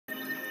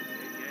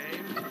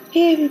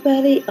Hey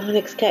everybody,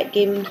 Onyx Cat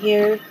Gaming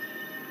here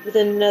with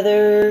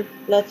another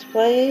Let's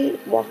Play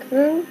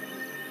walkthrough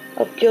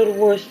of Guild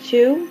Wars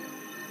 2.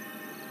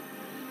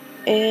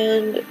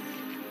 And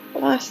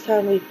last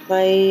time we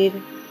played,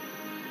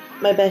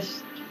 my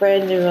best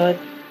friend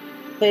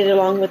played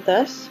along with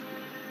us.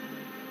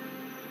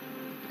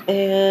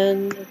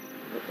 And go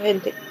ahead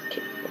and take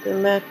the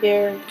map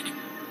here.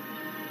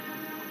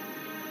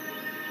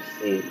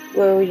 Let's see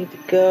where we need to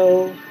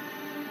go.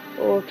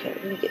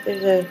 Okay,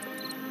 there's a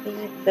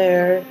thing up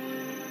there.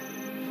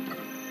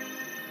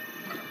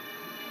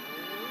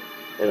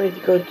 What do we need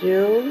to go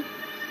do?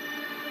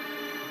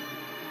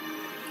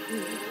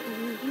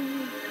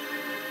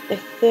 I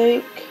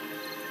think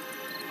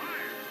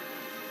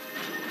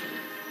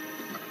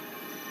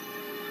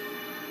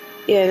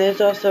yeah,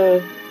 there's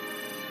also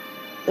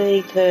I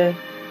need to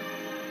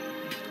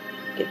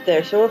get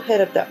there, so we'll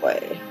head up that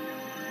way.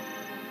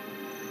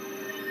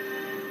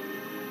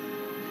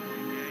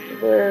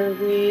 Where are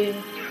we?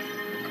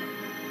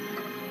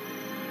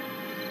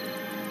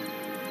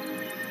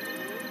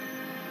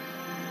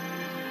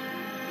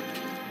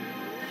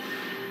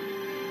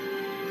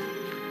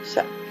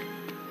 So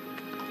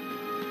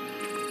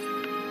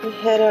we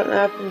head on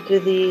up and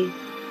do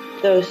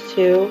those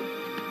two.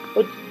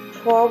 We'll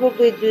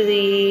probably do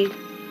the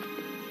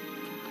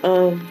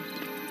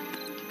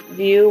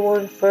view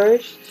one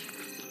first.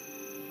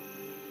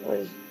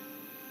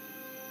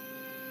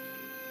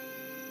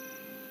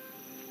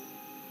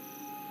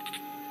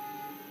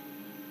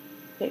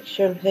 Make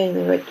sure I'm heading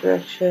in the right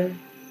direction.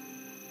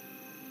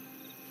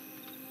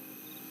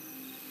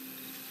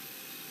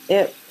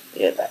 Yep,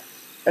 yeah, that.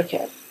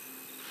 Okay.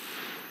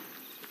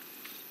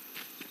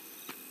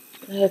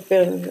 I had a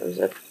feeling it was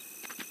up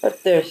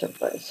there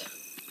someplace.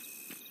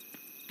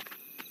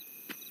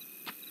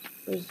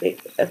 Was it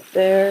up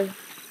there?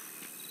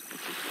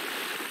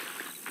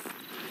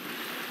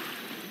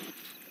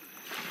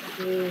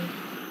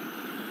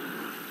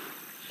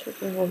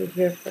 Checking over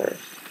here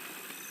first.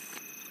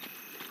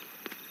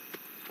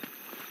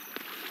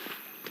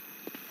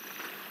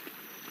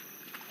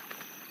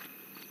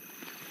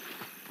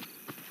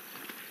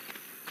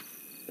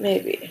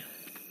 Maybe.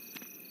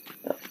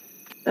 No,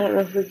 I don't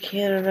know if we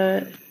can or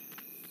not.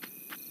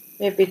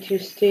 Maybe too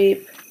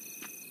steep.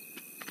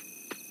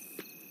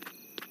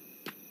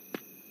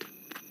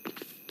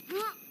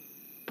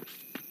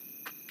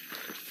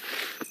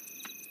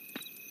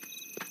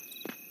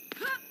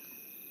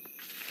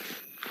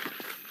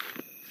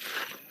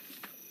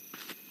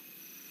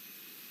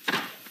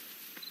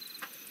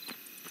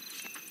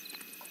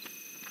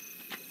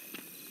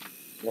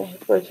 I have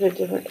to go to a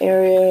different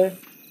area.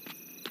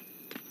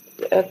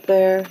 Get up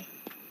there.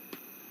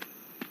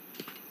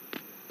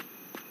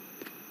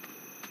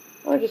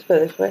 Or just go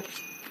this way.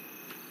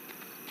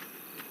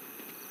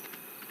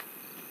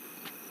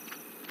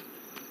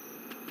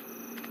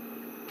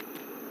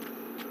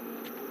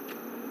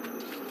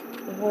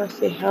 I want to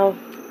see how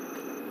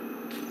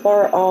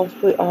far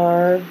off we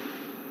are. Okay,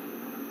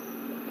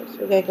 so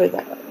we gotta go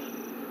that way.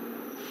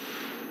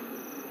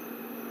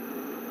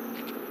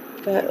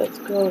 But let's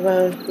go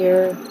around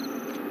here.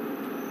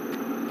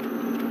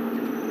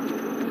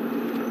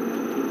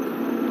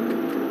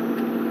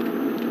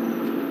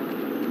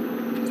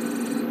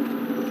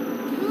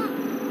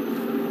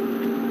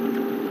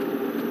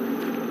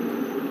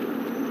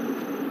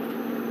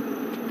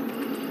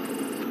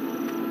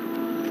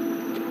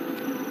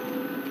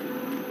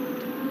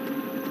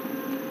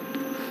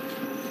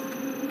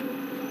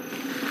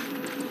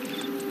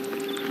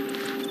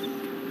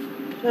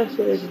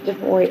 Actually, there's a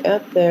different way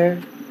up there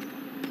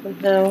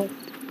somehow.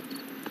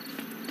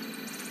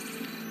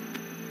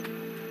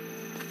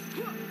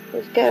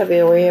 There's gotta be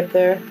a way up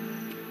there.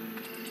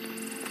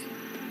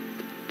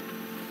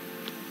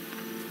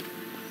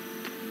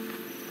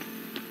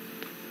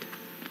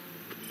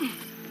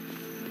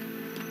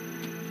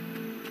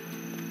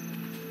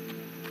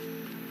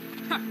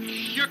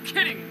 You're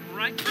kidding,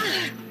 right?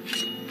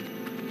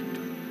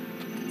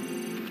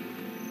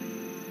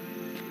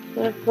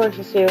 And of course,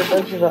 you see a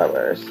bunch of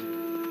armors.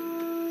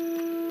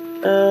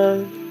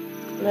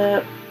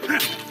 Map.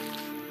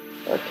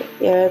 Okay,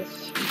 yeah,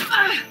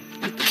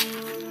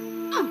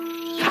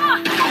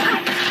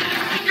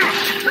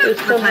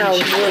 it's somehow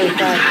really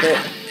fast.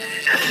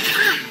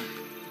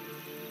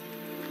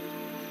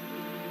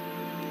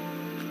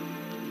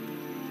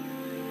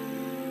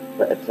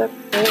 But it's up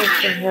there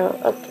somehow.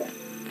 Okay.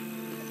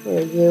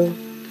 Here you.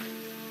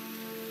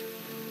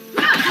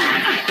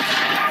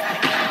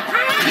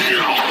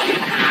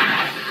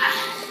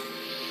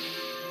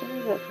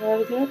 Oh, that's how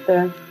to get up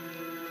there.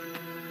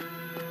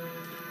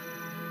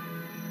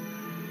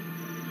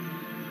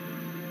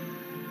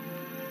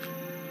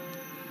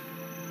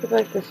 Go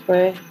back this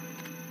way.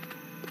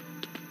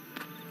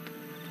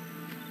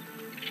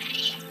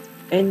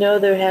 I know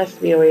there has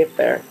to be a way up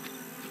there.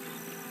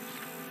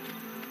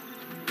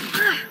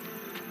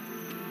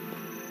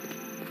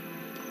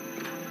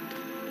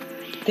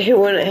 They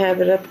wouldn't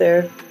have it up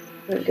there.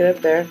 Wouldn't get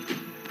up there.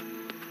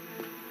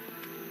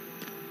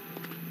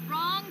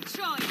 Wrong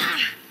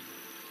choice.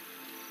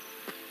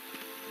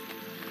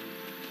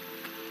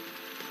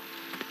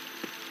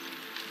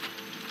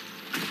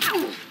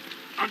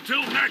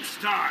 Until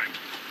next time!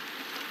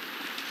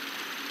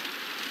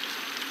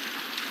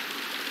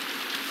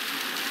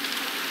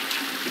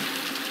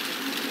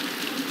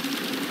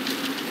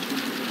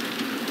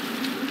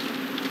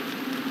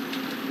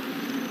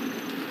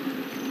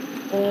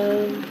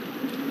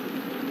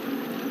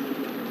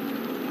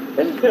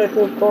 I just feel like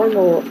we're going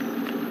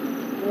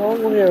a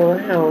long way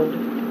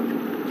around.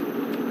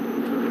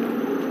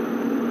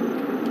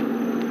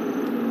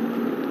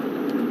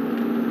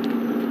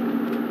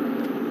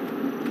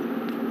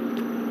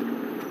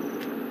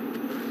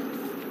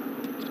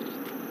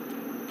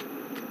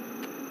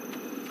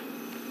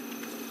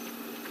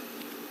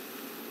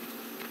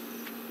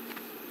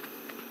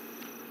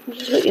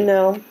 Just to let you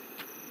know,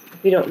 if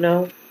you don't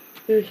know,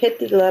 if you hit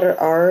the letter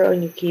R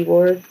on your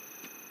keyboard,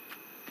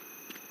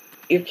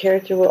 your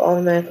character will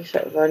automatically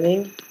start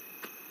running,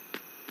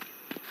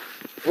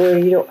 where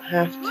you don't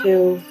have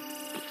to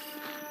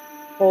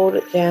hold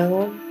it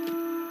down,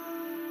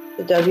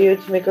 the W,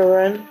 to make a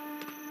run.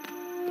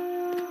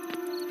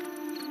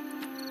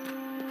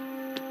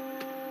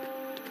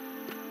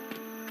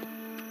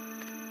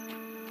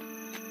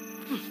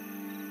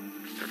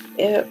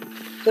 Yep,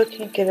 still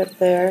can't get up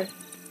there.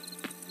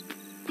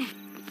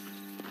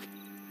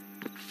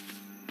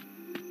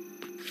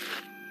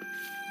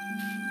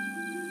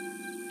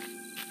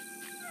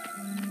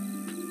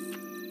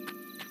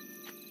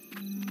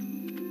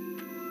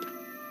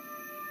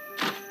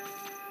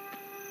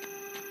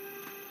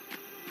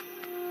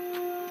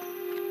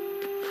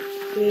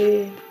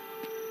 See.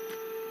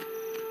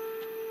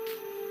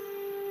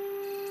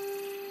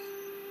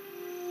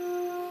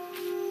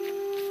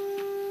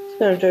 It's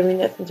gonna drive me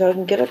nuts until I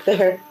can get up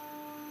there.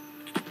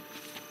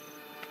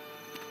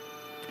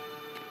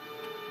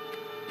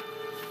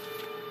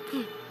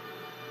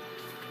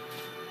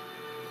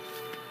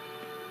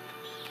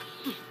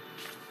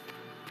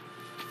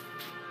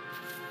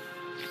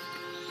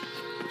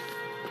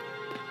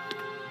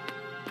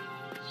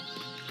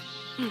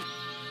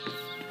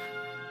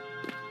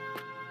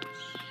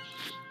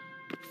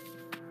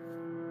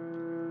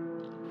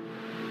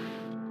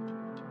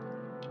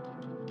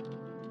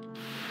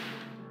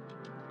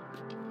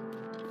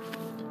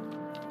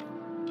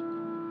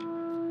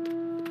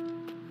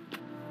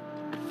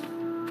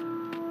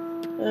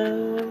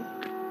 Um,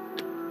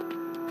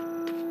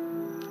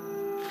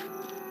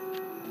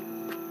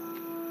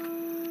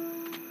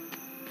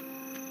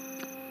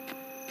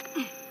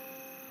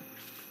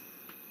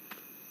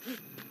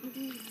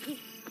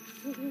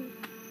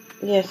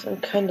 yes, I'm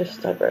kind of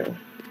stubborn.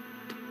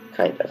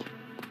 Kind of.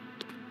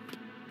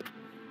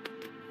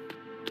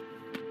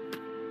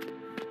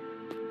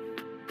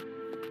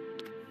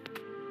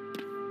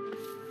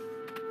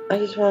 I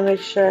just want to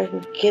make sure I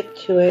can get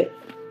to it.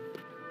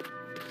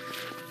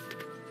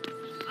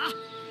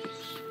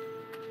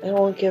 I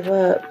won't give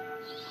up.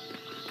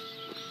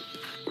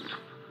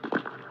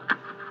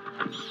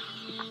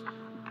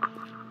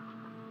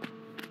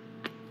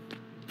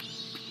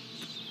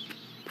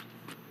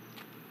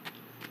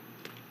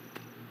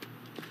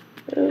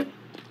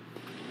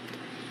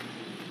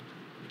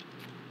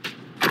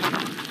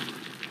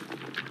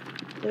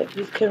 Yep,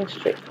 he's coming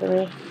straight for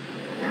me.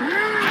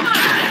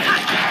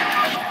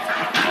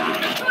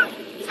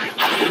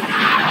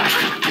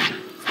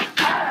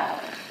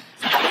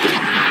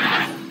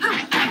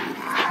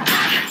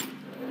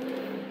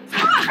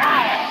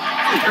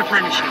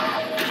 Replenishing.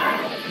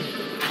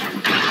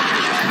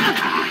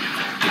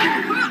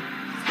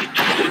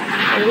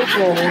 At this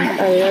moment,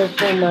 I realized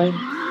for mine.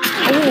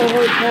 I don't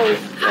know how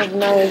it's like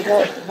now I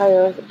got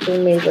higher up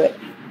than me, but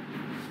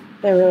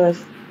I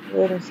realized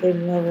we're on the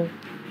same level.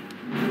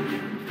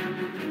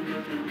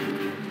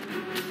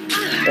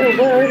 Oh,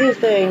 what are these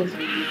things?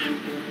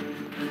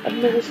 I've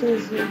never seen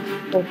these things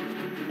before.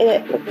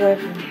 Look away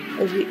from me.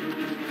 As you...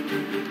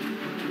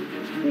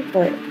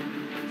 What?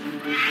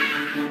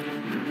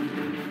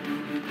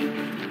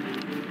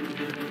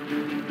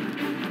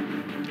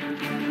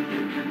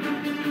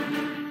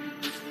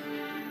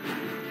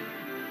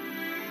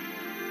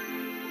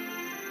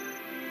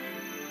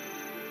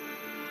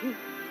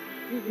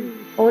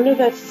 I wonder if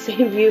that's the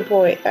same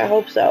viewpoint. I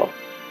hope so.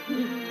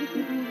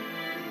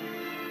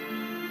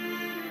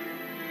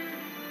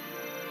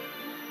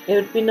 It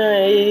would be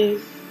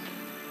nice.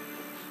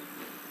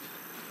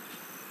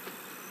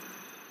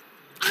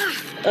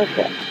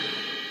 Okay.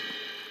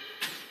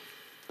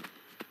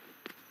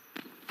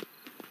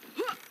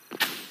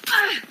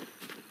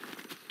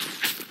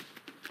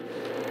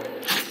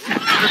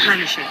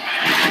 Replenishing.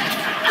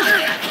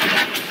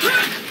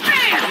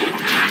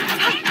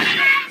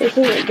 This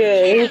isn't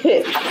good, is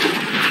it?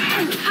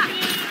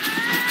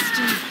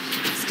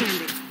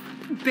 Standing.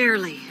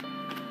 Barely.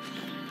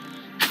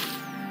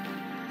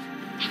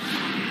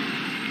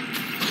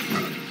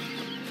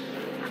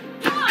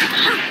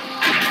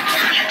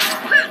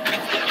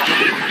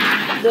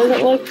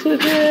 Doesn't look too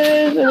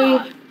good. I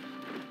mean,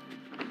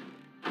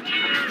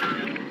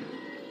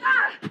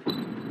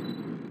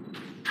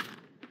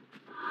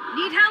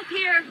 Need help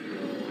here.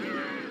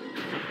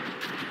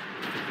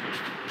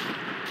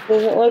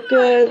 doesn't look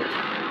good.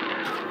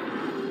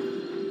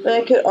 And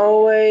I could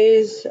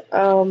always,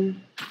 Okay,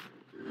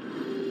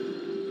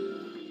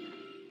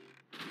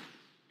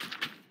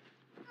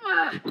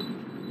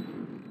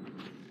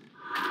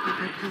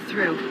 pull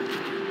through.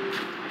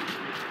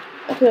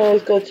 I can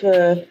always go to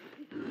a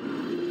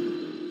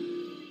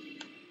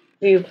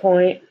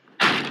viewpoint.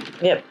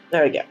 Yep,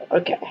 there we go.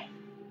 Okay.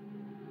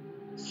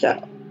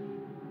 So,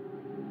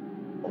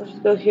 let's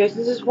go here.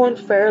 Since this one's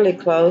fairly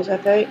close, I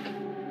think.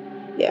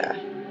 Yeah.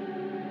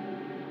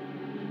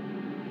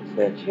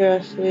 So,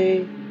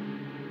 curiosity.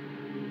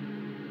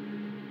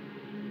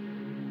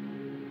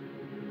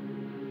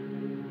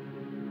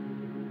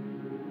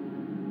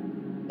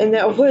 And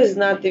that was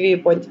not the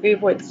viewpoint. The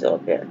viewpoint's still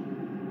up here.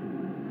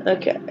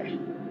 Okay.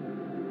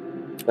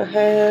 Go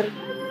ahead.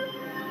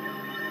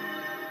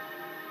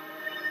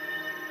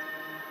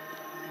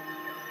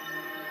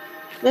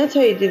 That's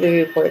how you do the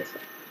viewpoints.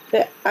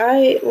 But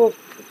I will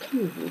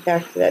come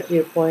back to that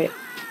viewpoint.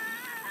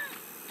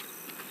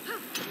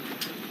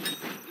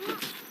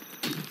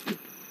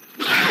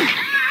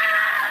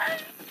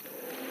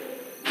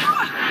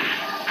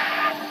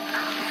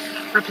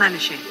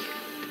 Replenishing.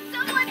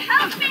 Someone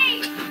help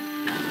me!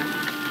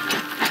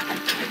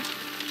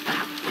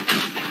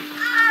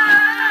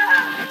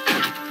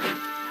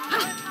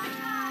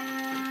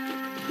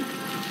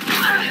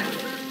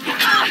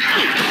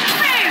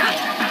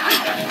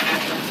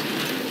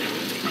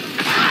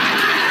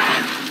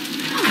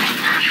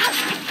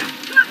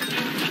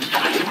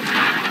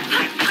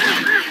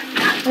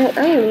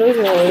 I am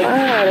losing a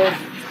lot of...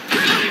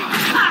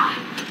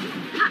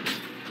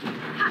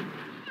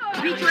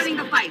 Rejoining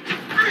the fight.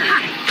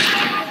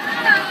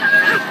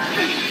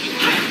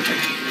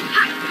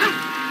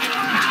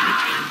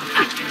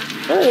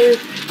 What is...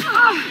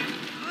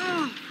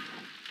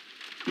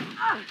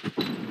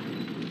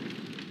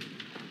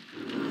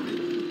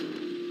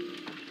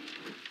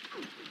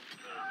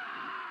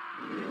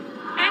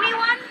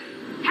 Anyone?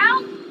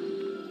 Help!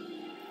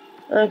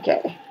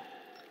 Okay.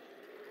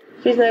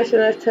 She's nice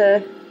enough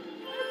to...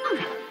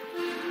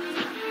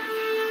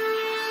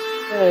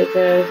 Oh my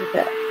gosh,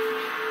 okay.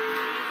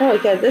 Oh my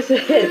god, this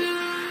is it.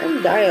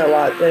 I'm dying a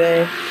lot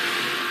today.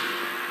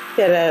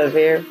 Get out of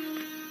here.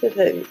 Get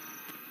a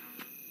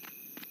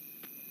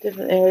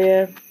different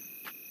area.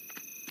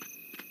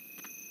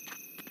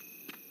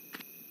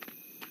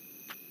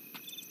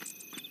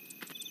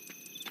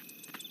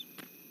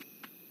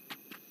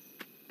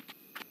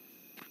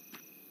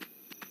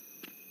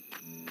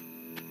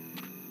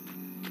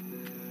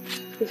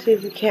 Let's see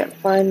if we can't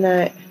find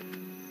that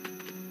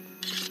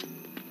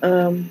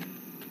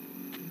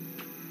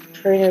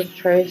trainer's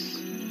trace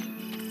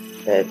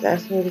that it's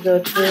asking me to go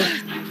to.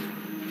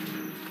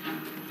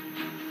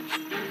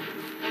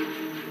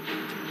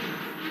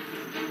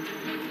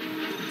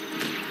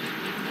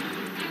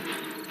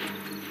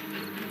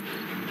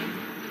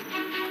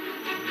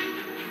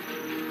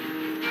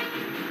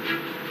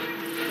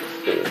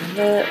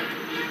 That.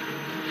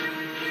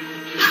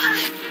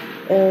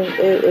 And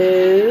it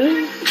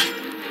is...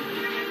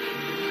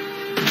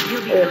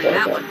 You'll be doing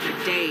that one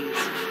for days.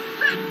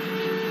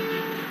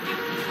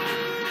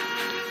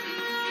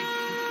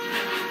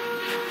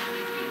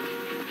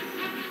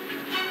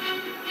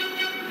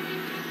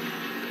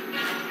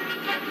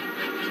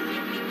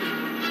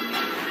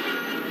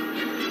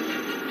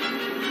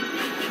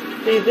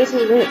 See, this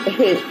is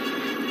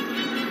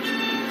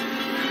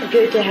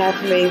good to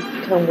have me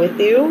come with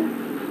you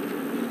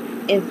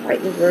and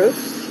fight in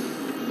groups,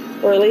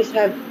 or at least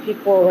have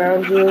people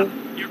around you.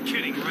 You're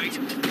kidding, right?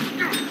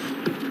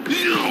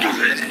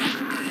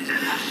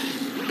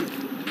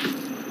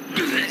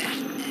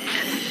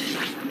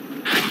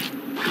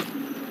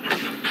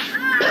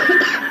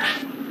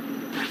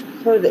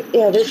 So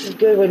yeah, this is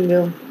good when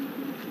you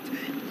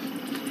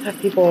have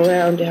people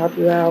around to help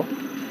you out.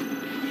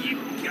 You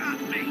got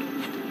me.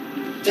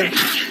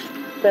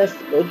 It's best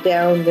to go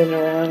down than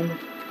around.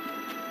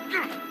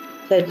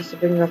 Instead, just to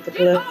bring you off the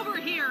cliff. Get over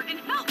here and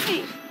help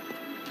me!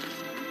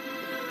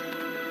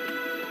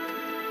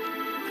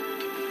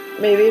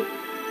 Maybe.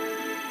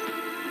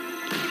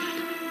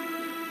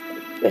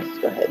 Let's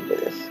go ahead and do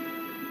this.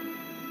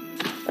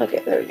 Okay,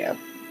 there we go.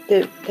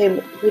 We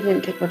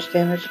didn't take much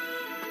damage.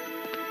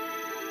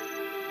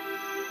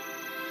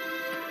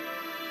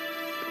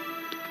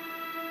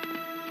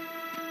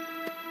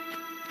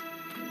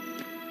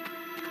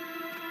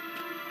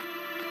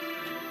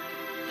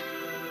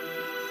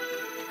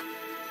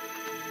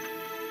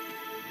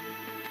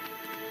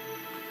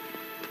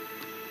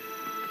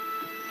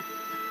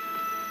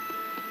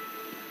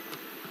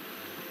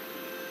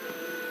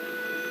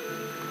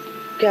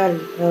 Gotta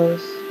be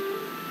close.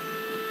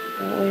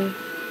 Aren't we?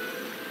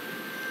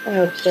 I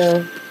hope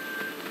so.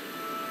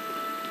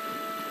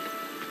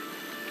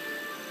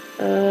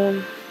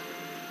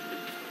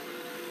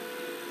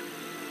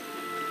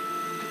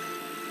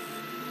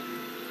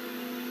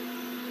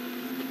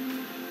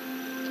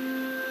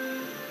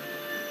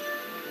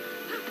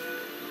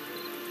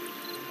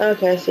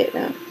 Okay, I see it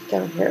now. It's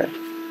down here.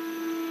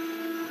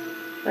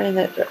 Right in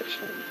that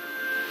direction.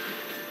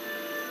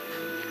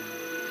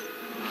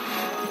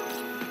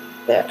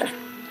 There.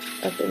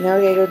 Okay, now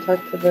we gotta go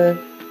talk to the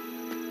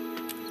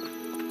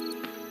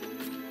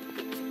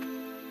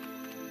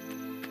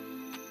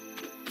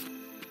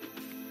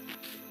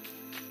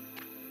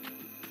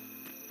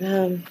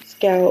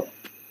scout.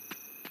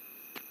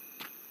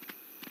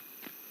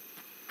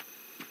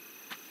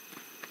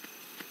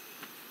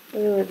 I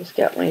don't know where the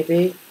scout might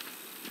be.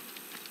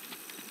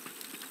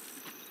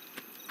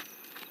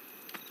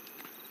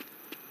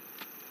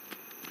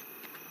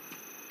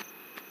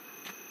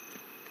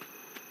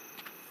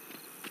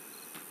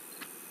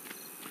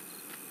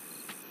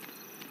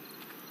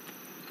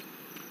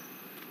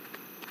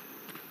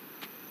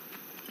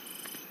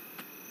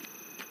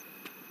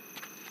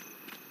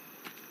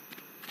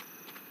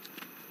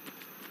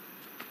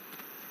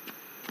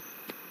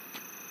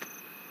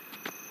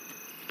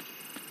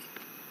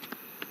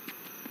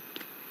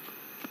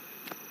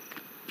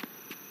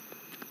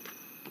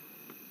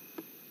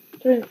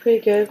 Doing pretty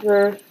good.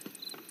 We're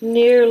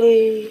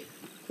nearly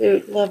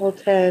to level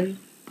 10.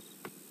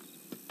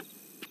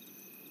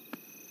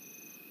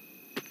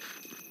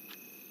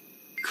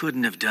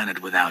 Couldn't have done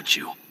it without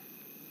you.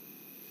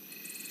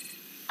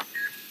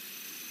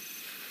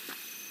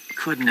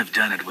 Couldn't have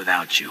done it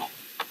without you.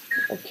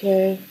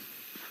 Okay.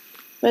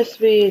 Must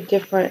be a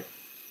different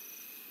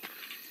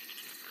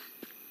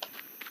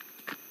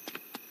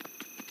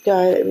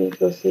guy that we need to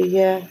go see.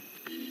 Yeah,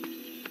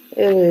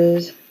 it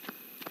is.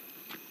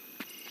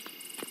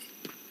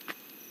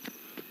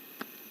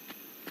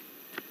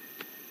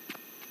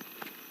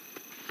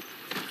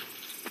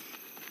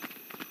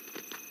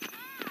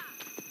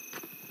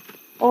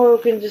 Or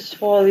we can just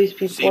follow these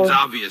people. Seems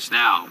obvious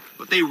now,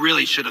 but they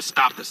really should have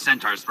stopped the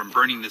centaurs from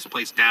burning this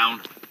place down.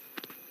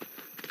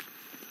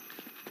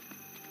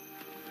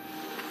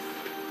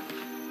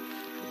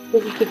 We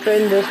can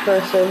defend this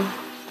person.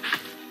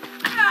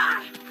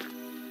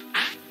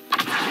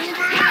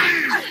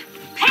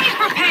 Pain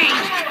for pain!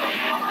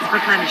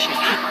 Replenishing.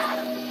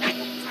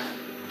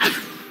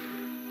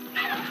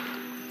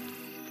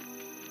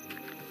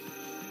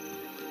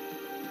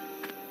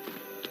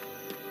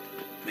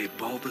 May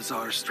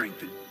Balthazar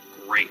strengthen.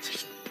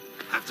 Great.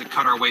 Have to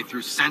cut our way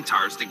through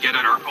centaurs to get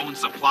at our own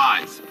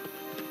supplies.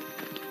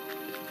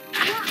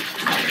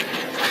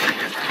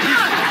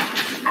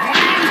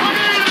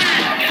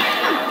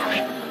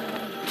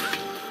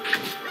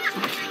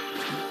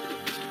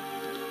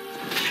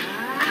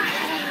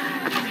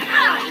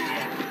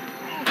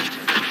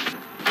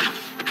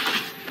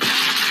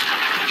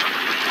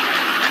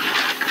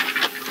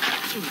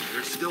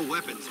 There's still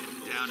weapons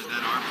down in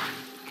that armor.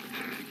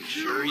 You could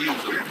sure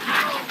use them.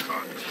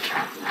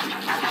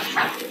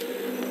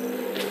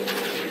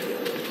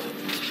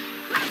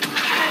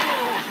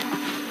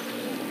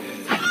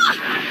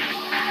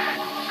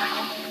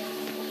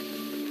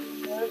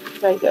 Where's this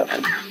guy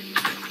going?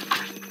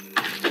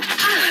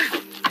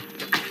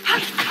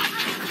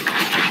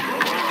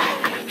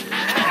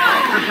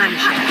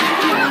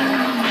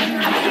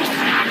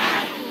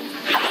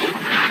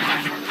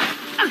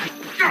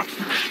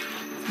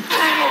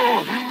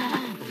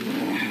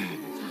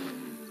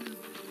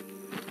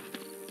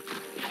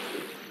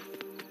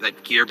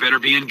 That gear better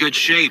be in good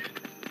shape.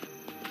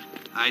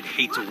 I'd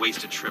hate to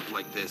waste a trip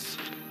like this.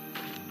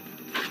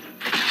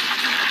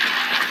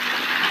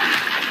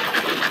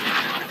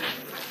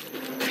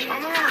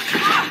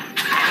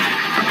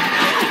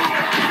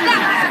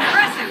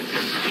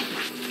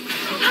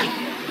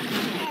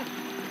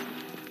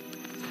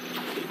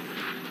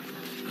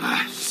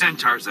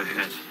 Centaurs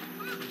ahead.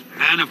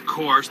 And of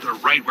course, they're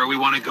right where we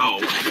want to go.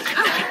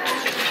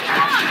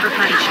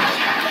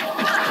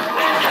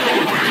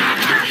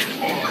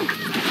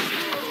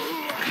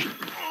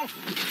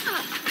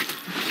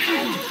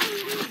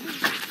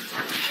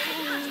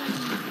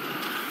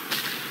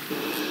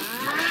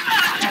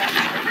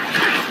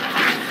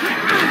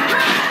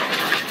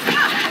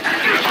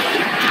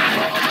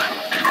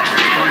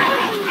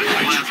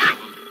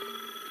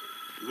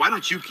 Why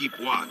don't you keep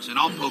watch, and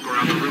I'll poke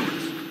around the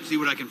ruins, see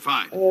what I can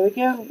find. There we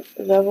go.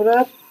 Leveled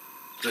up.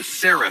 The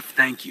Seraph,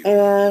 thank you.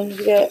 And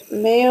we get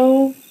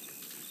mail.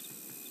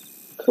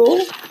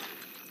 Cool.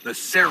 The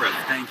Seraph,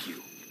 thank you.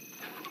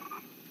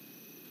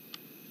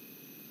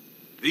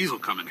 These'll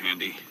come in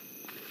handy.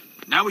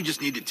 Now we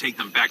just need to take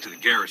them back to the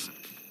garrison.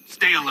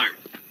 Stay alert.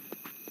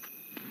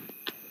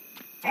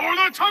 For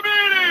the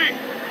Tamini!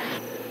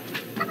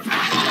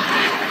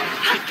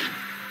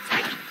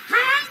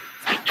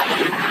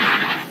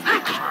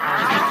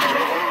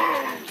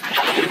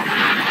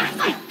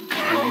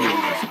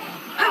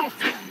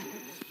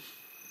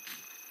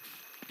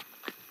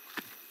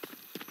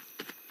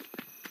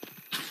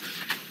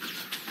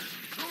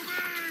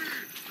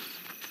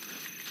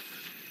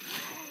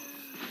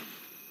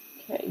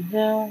 Okay,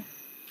 now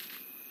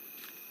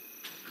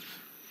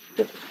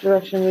what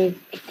direction we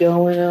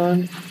going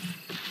on?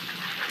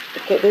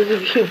 Okay, there's a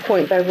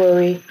viewpoint by where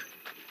we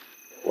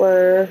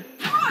were.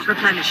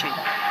 Replenishing.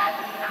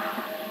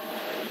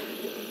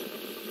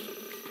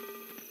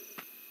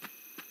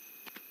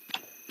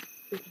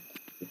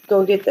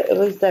 Go get at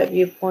least that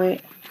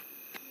viewpoint.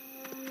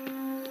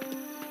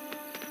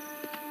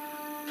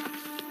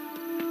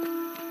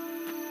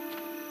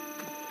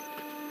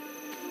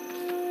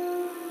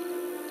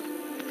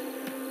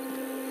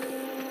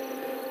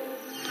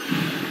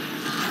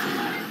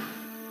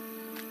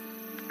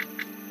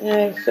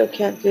 I still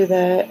can't do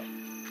that.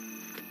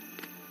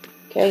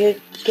 Okay, I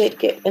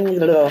get in the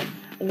middle.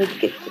 I need to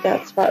get to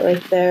that spot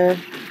right there.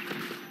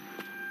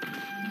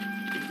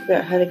 Figure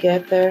out how to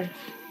get there.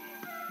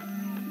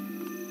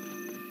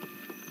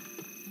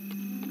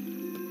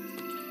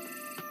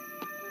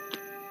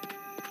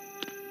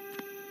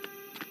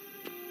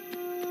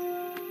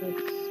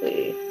 Let's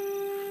see.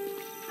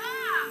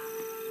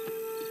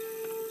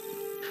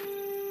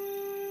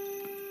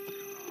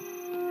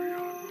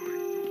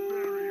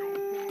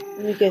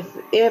 Let me guess.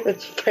 Yep,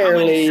 it's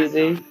fairly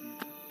easy.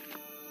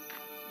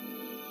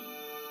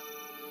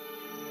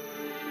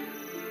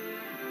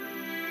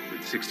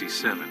 With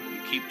 67,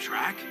 you keep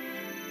track?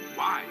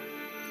 Why?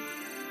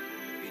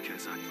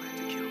 Because I plan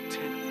to kill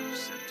 10 of those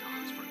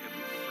centaurs for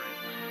every friend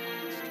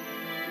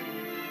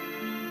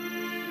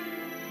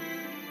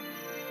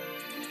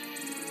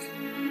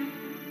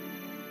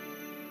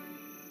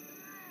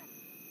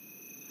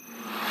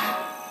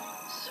I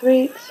lost.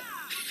 Sweet.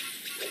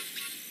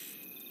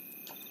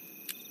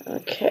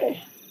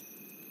 Okay.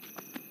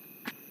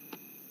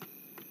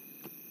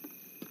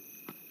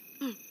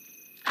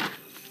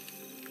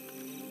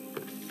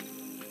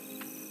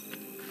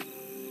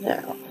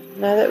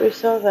 Now that we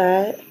saw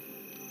that,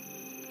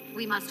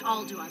 We must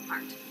all do our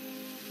part.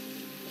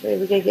 okay,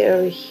 we gotta get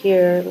over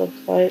here, it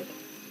looks like.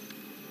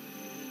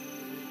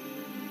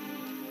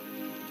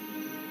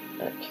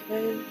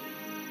 Okay.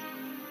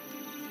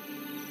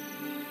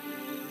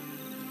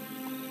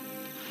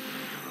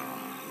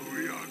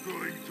 We are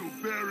going to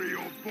bury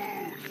your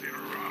bones in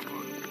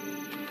rubble.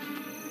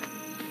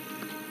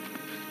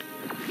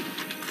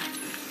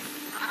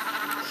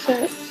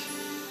 Set.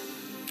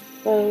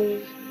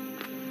 Close.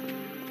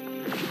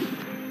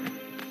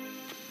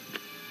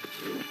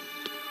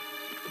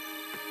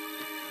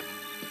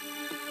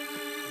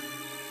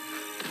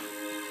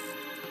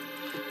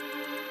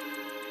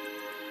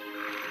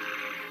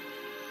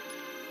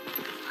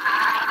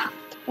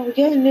 Oh, we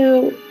get a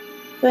new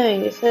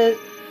thing. It says,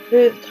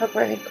 through the top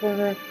right hand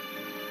corner,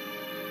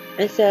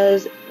 it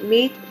says,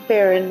 meet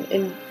Farron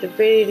in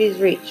Divinity's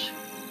Reach.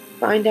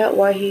 Find out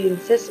why he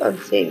insists on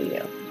seeing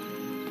you.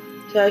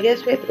 So I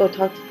guess we have to go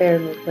talk to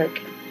Farron real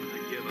quick. I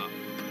give up.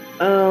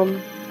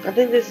 I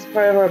think this is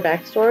part of our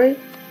backstory.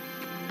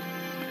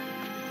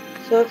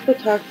 So let's go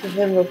talk to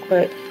him real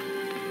quick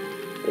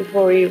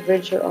before we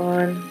venture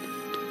on.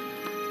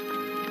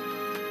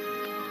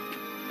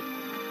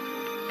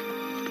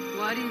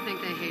 Why do you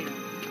think they hate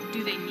him?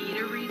 Do they need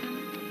a reason?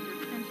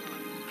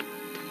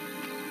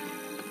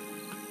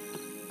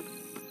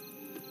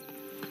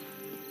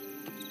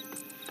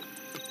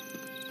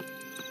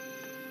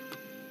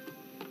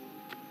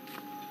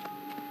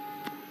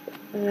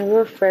 I mean,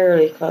 we're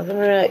fairly close. I mean,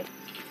 we're not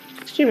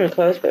extremely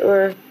close, but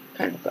we're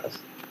kind of close.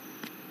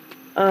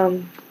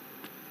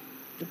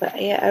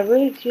 But yeah, I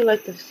really do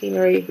like the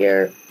scenery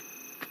here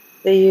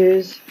they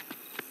use.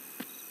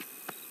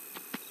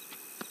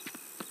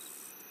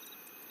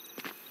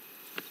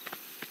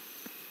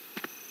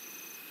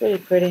 Really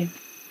pretty.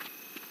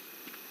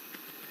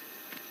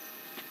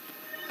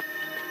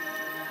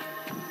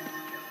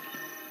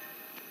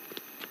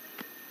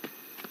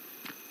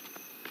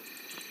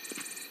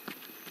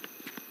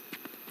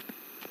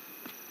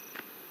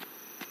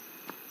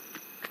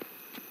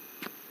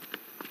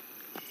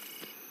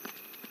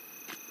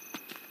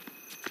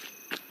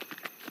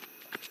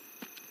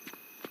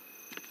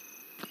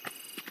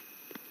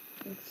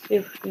 Let's see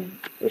if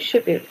we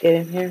should be able to get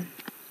in here.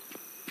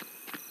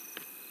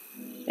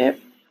 Yep.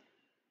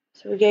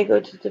 So we gotta go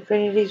to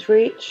Divinity's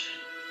Reach.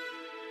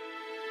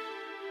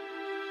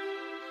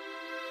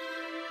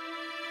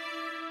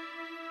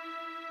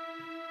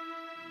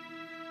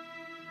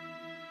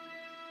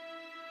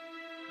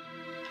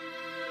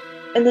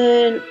 And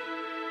then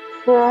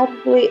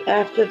probably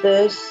after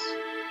this,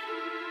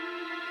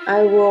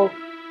 I will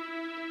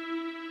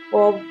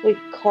probably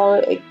call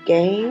it a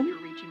game.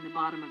 After reaching the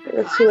bottom of the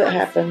Let's see what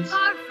happens.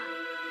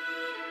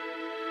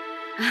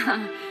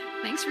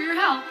 Thanks for your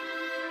help.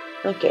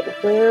 Okay,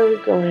 where are we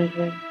going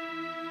here?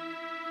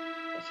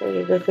 So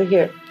we go through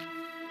here.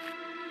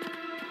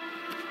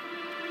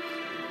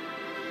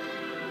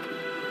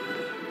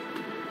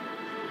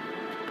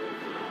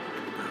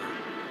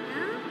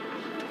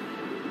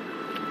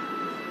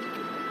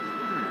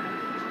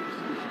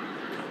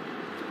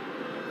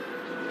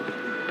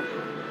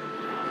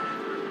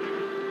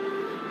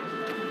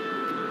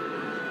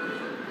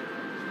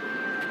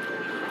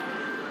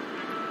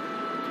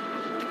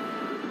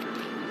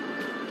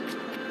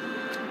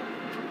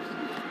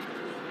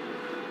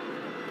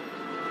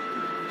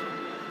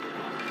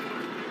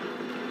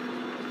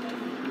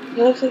 It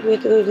looks like we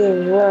have to go to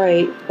the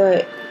right,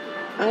 but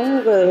I want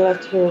to go to the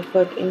left here real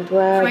quick and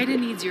grab Freda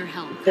needs your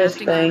help this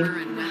crafting thing. armor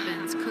and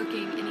weapons,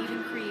 cooking, and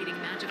even creating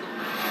magical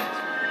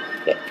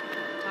items. Okay.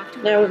 Talk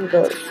to Now we one can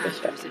of our go master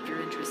this way. crafters if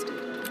you're interested.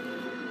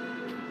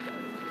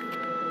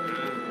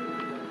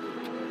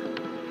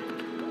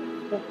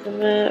 Off the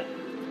map.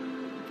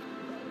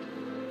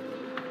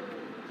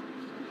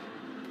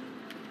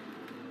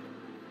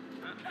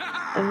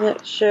 I'm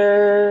not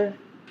sure.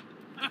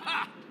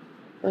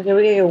 Okay,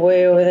 we gotta get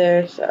way over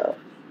there, so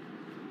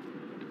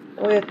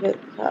way up at the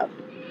top.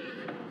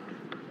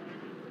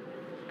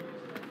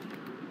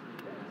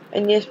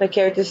 And yes, my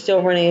character's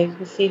still running. You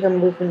can see her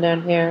moving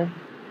down here.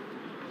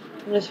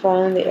 I'm just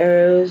following the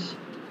arrows.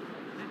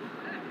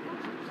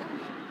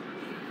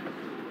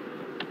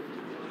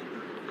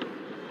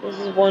 This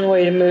is one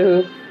way to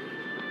move.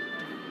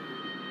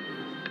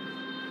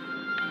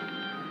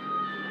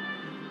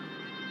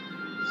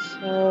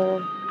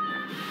 So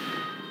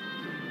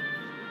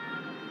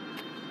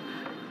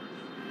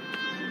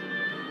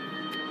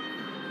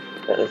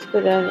but let's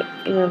go down,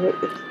 you know,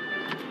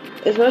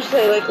 as much as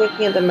I like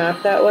looking at the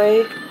map that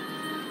way,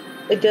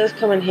 it does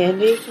come in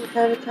handy from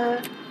time to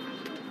time.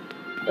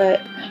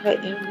 But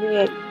I'm really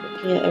like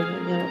looking at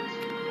everything else.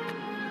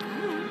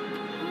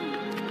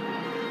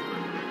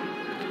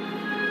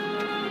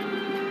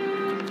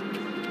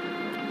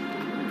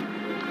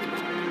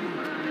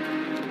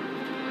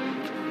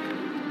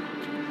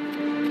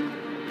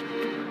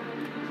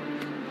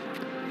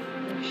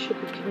 I should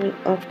be coming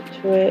up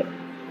to it.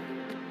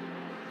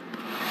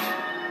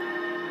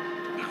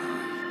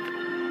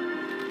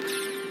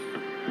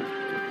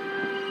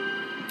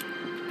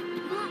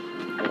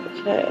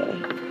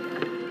 Okay.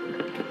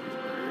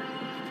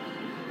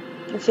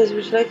 It says,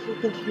 would you like to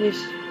continue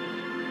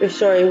your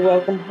story?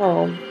 Welcome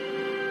home.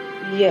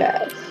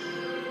 Yes.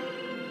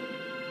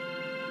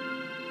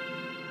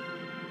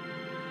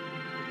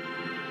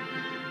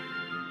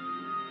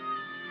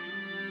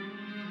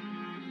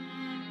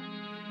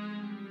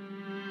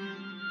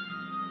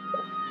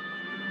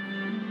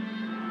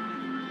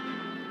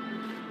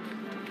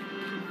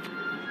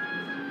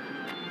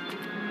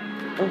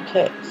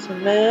 Okay, so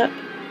map.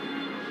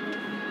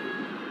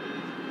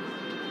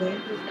 Where are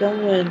we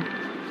going?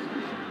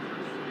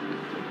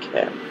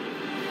 Okay.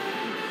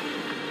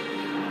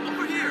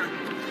 Over here.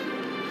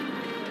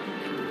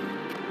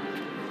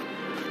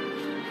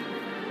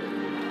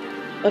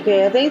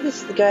 Okay, I think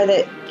this is the guy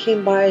that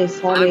came by and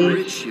saw I'm me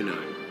rich, you know.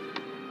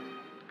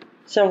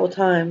 several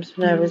times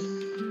when I was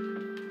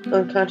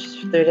unconscious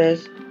for 3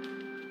 days.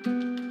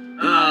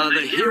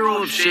 The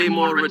hero of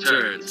Shaymore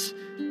returns.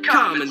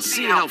 Come and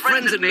see how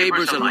friends and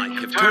neighbors alike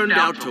have turned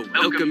out to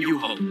welcome you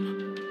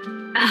home.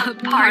 A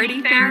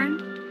party,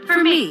 Baron?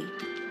 For me?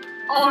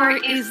 Or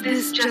is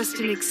this just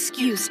an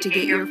excuse to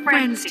get your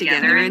friends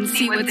together and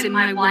see what's in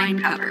my wine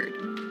cupboard?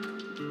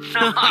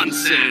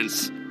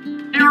 Nonsense.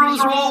 Heroes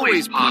are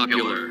always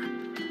popular.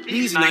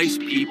 These nice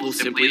people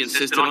simply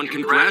insisted on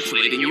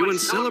congratulating you and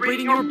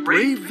celebrating your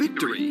brave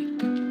victory.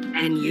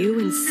 And you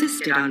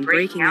insisted on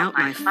breaking out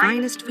my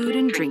finest food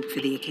and drink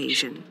for the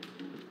occasion.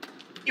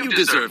 You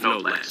deserve no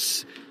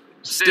less.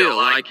 Still,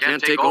 I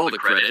can't take all the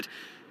credit.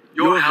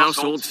 Your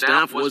household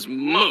staff was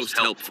most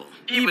helpful,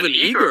 even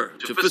eager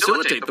to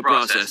facilitate the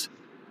process.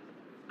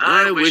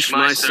 I wish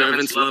my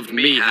servants loved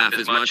me half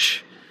as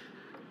much.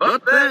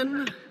 But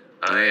then,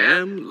 I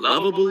am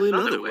lovable in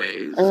other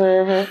ways.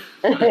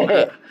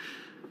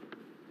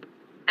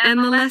 And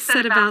the less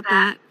said about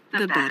that,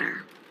 the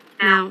better.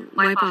 Now,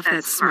 wipe off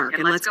that smirk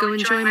and let's go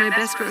enjoy my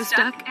best roast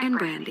duck and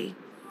brandy.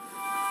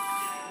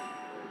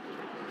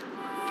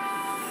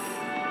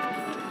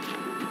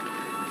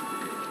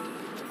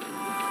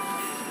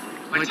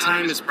 My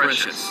time is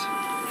precious.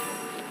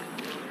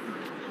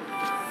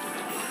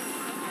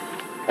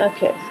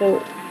 Okay, so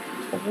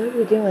what are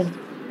we doing?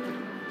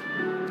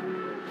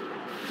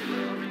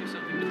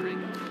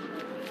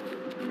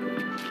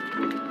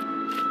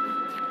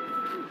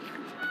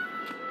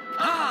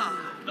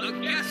 The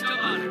guest of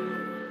honor.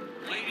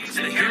 Ladies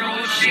and hero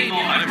of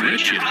Shaymore, I'm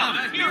rich. The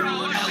hero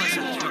of Tell us a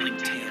Shaymore. thrilling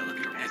tale of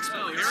your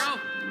exploits. Hero,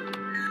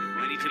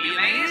 ready to be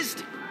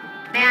amazed?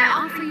 May I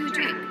offer you a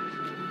drink?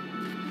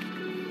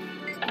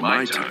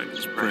 My time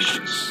is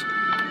precious.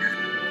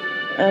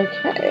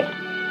 Okay.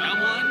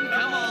 Come one,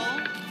 come all.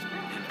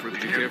 And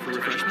Would you care for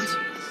refreshments?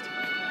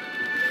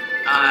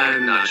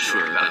 I'm not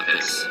sure about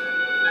this.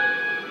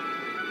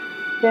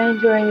 Then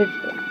enjoying the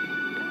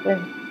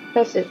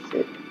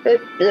persistent. I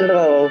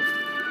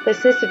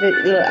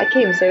can't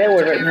even say that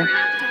word right now.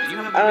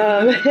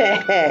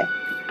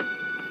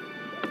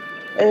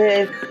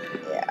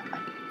 Yeah.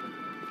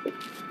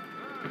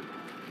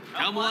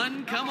 Come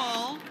one, come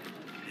all.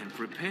 And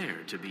prepare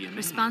to be amazed.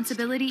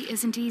 Responsibility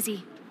isn't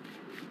easy.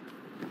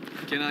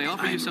 Can I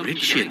offer you I'm something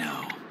rich, to you drink?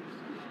 know.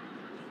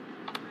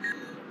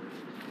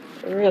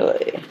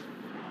 Really?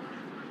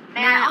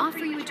 May I offer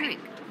you a drink?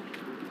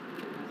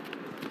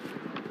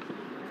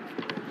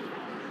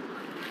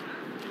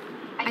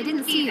 I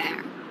didn't see you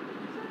there.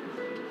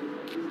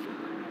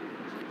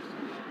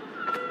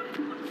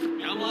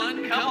 Come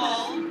one, come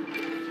all. And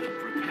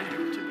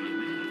prepare to be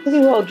amazed. Pretty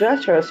well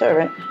dressed for a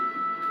servant.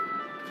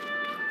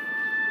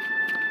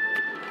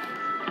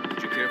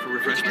 Would you care for Care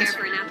refreshments?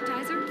 for an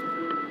appetizer?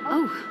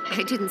 Oh,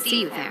 I didn't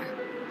see you there.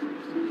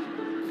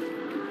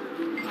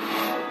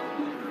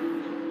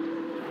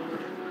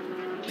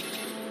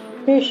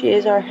 Here she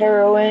is, our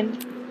heroine.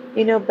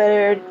 You know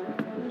better Do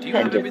you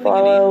than have to everything you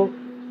follow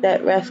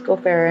that rascal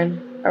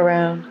Farron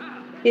around.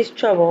 He's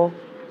trouble.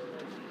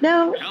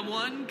 Now, Come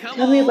one, come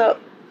tell me all.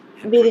 about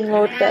meeting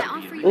Lord May I that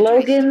offer you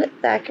Logan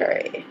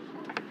Thackeray.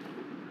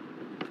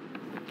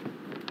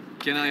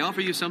 Can I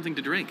offer you something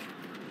to drink?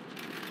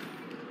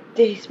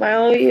 Did he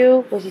smile at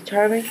you? Was he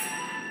charming?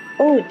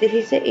 Oh, did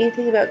he say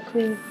anything about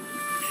Queen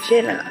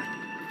Jenna?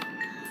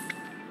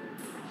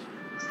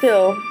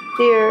 Still,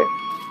 dear,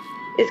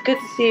 it's good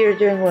to see you're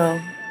doing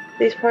well.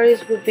 These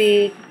parties would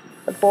be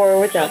a bore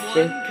without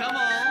you. Come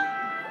on,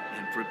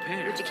 and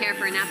prepare. Would you care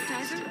for an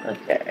appetizer?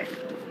 Okay.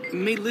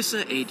 May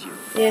Lissa aid you?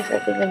 Yes, I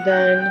think I'm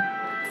done.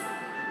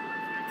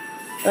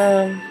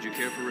 Would you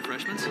care for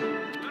refreshments?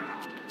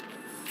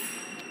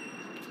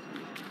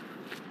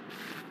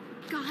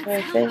 God, I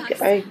help think,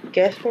 us. I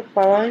guess we're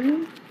following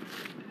him.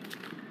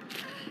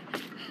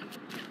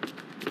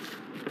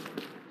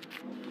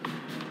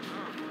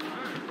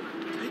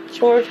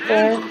 Lord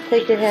Farron,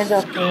 take your hands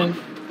off me.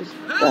 Just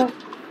go.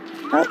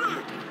 Help.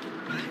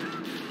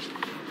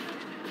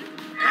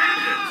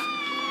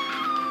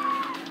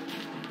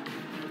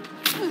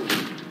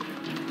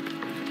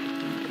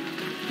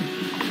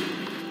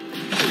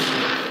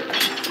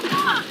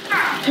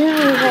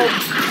 Apparently we have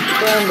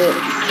bandits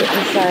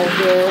inside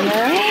here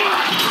now.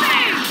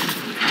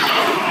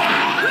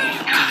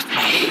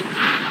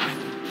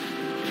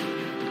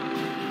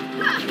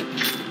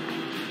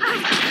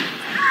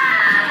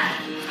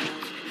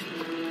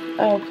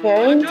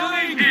 Okay.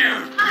 Dying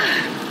here!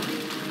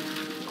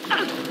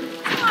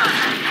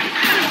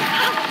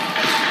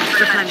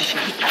 Replenishing.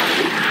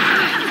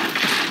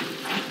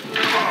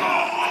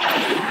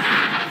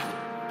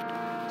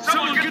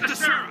 Someone get the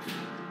sheriff!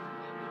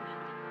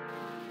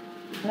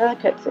 Another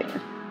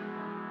cutscene.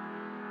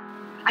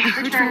 I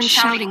heard Farron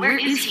shouting. Where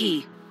is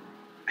he?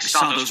 I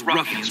saw those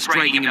ruffians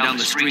dragging him down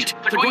the street.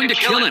 They're going to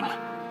kill him.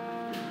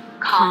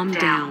 Calm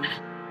down.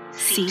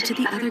 See to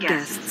the other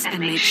guests and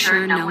make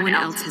sure no one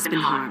else has been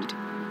harmed.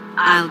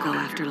 I'll go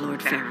after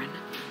Lord Farron.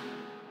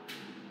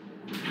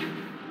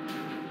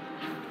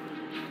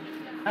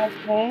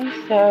 Okay,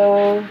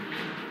 so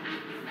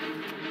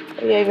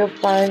we gotta go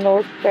find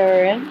Lord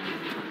Farron.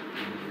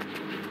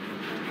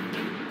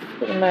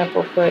 Look at the map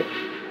real quick.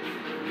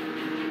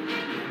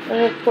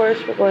 And of course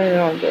we're going in the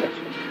wrong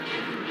direction.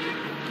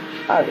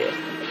 Obviously.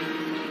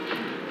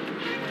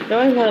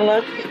 Knowing my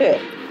luck,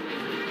 good.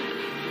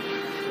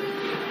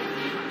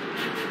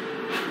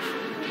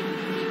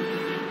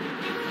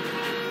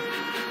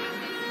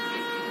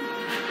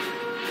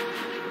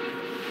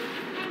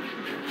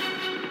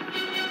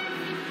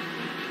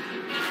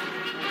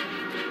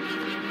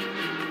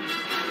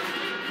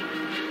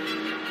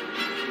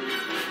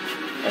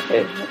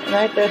 Okay,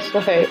 not this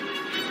way.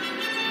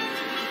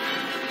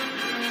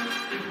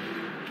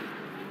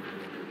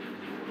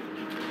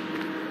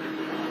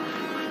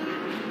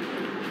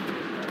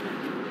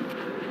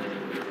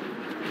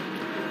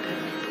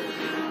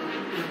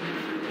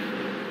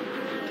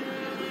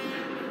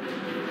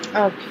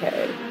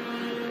 Okay.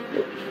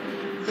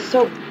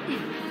 So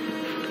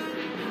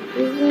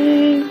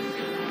confusing.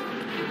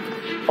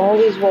 All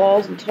these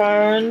walls and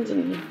turns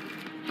and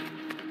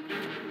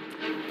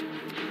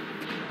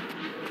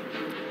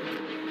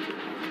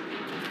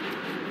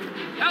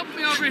Help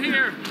me over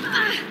here.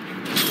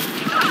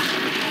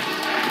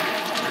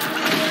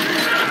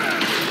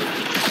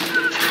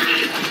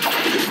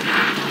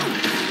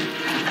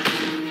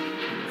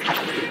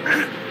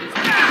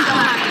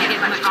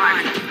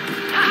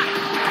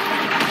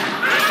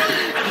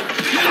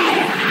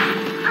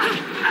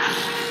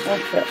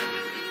 okay.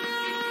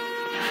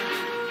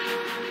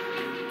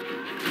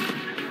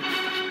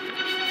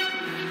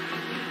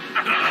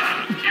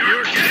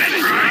 You're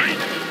kidding, right?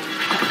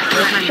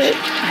 Okay.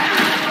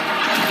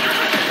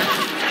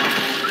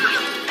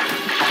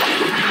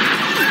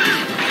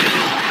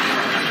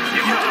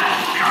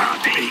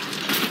 Copy.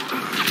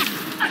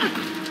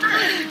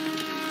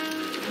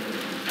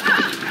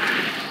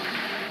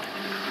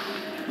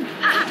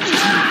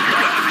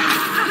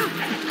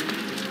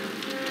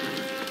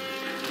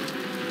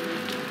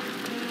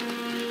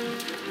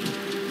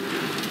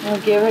 I'll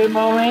give it a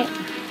moment.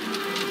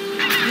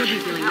 You'll be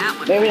doing that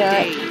one Maybe for not.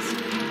 days.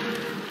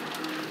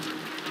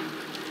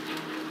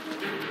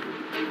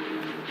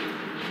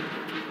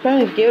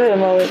 Trying to give it a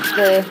moment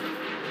to.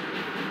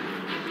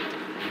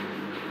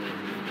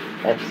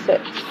 That's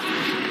 6.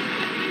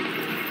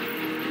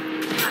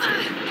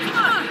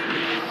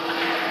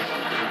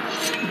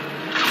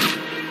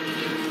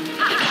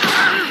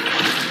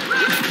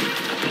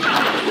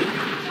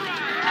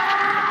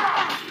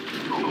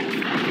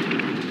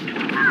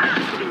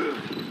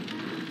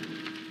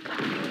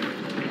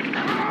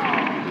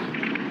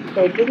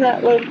 Okay, did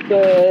not look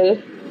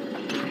good.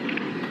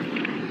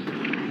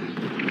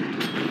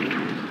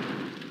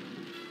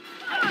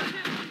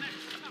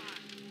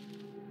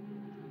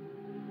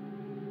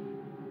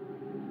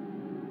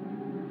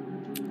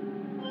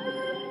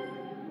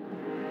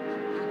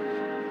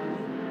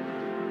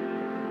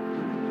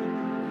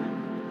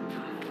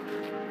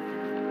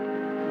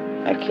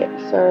 Okay,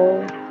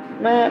 so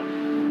map.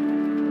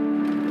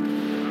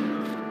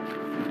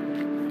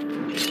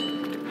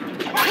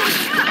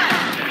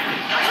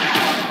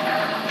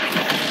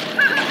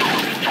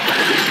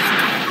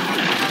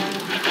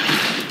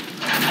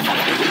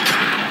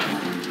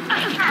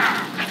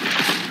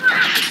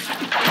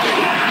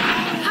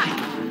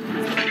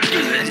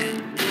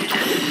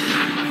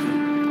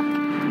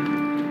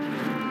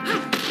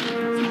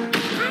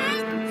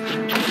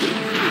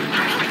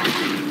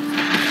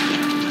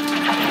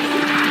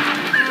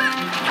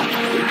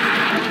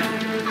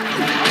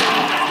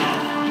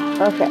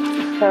 Okay,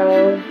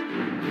 so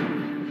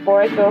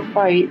before I go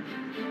fight,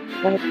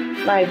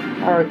 my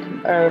power,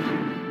 or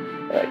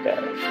there it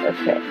goes.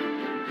 Okay.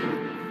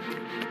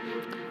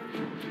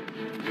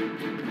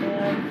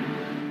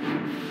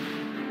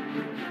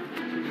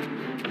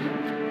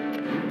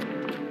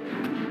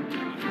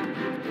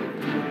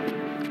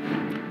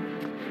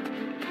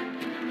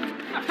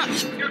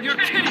 You're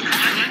kidding,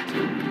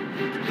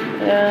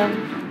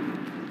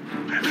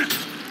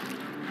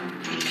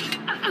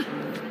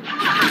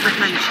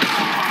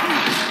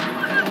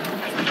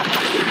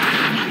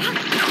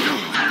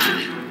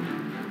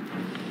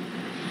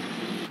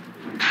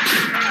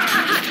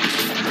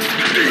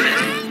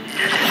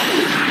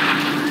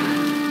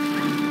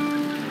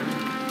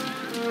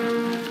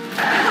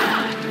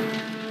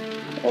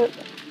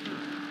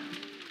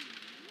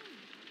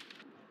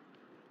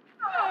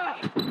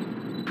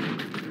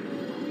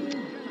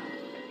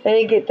 I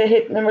didn't get to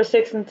hit number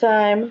 6 in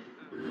time.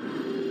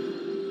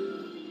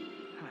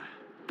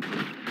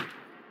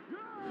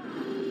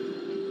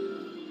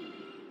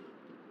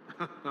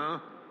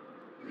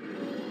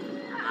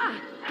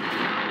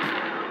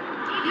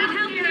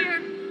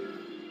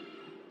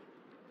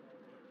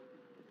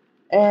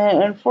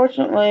 And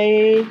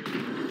unfortunately,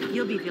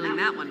 You'll be feeling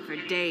that one for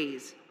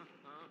days.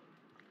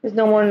 there's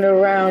no one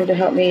around to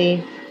help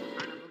me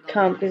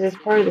come because it's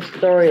part of the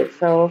story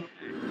itself.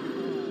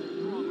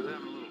 Along with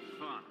having a little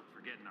fun,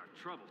 forgetting our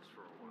troubles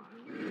for a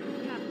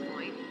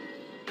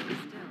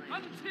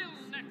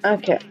while.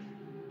 Okay.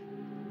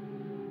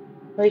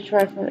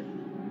 Retry from it.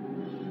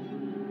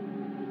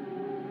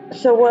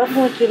 So what I'm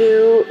going to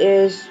do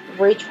is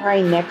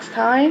retry next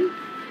time.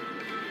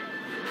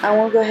 I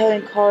want to go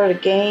ahead and call it a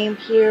game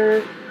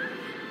here.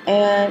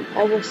 And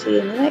I will see you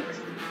in the next.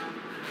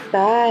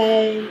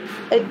 Bye.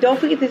 And don't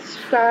forget to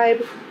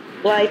subscribe,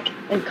 like,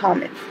 and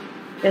comment.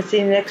 And see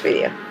you in the next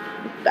video.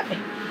 Bye.